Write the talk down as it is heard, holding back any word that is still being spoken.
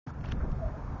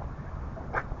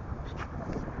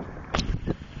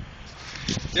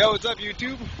Yo, what's up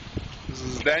YouTube? This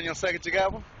is Daniel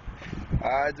Sekachigabo.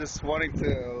 Just wanting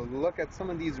to look at some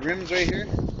of these rims right here.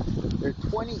 They're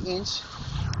 20-inch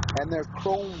and they're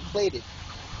chrome plated.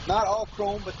 Not all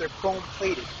chrome, but they're chrome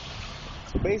plated.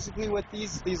 So basically what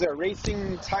these are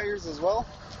racing tires as well.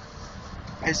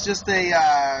 It's just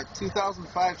a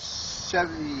 2005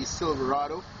 Chevy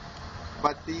Silverado,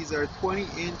 but these are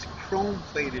 20-inch chrome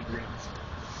plated rims.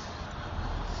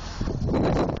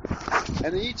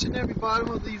 And each and every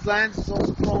bottom of these lines is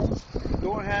also chrome.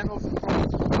 Door handles are chrome.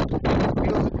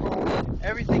 Wheels are chrome.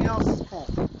 Everything else is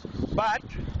chrome. But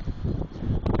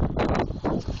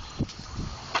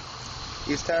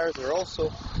these tires are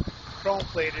also chrome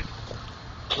plated.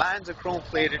 Lines are chrome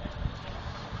plated.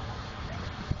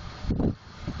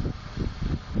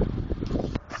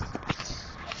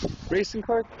 Racing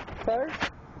car tires?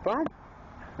 Bomb?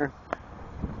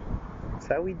 That's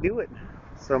how we do it.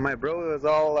 So my bro was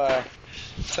all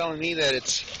telling me that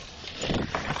it's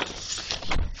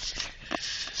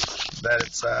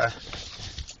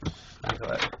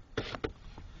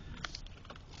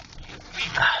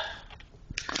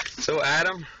So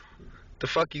Adam, the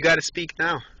fuck you gotta speak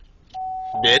now,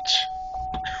 bitch.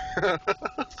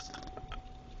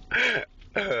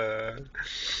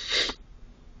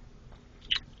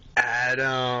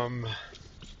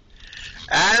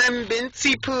 Adam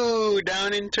binceypoo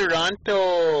down in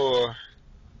Toronto.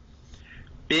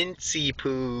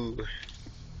 Binceypoo.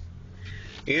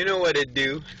 You know what it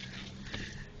do.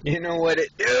 You know what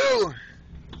it do.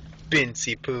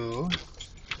 Binceypoo.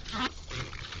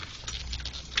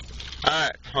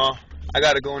 Alright, well, I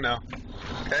gotta go now.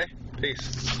 Okay?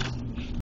 Peace.